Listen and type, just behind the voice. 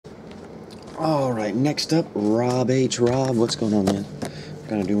Alright, next up, Rob H. Rob, what's going on, man? I'm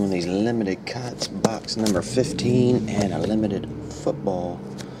going to do one of these limited cuts, box number 15, and a limited football,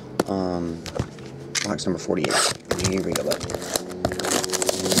 box number 48. Here we go, bud.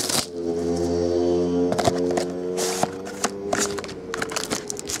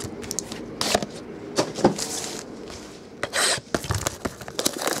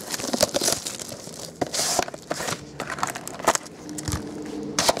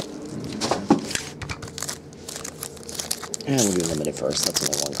 And we'll do limited first. That's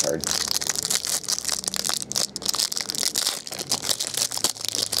only one card.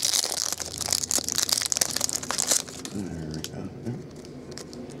 There we go.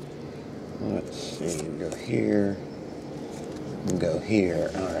 Let's see. Go here. Go here.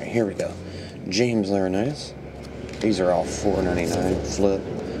 Alright, here we go. James Laurinaitis. These are all $4.99. Flip.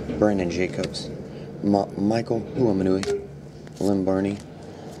 Brandon Jacobs. Michael Huamanui. Lynn Barney.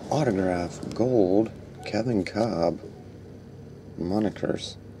 Autograph. Gold. Kevin Cobb.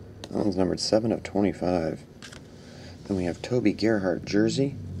 Monikers. That one's numbered 7/25. Then we have Toby Gerhart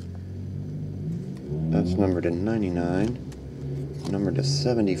jersey. That's numbered to 99. Numbered to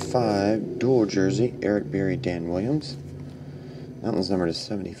 75. Dual jersey. Eric Berry, Dan Williams. That one's numbered to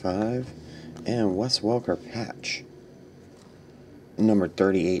 75. And Wes Welker patch. Numbered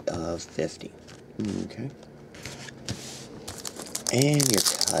 38/50. Okay. And your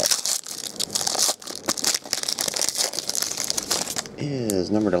cut is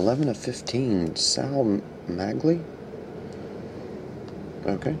numbered 11/15, Sal Magley.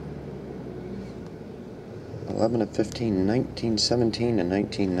 Okay. 11/15, 1917 and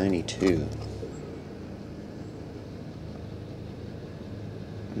 1992.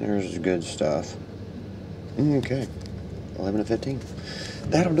 There's good stuff. Okay. 11/15.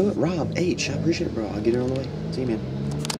 That'll do it, Rob H. I appreciate it, bro. I'll get it on the way. See you, man.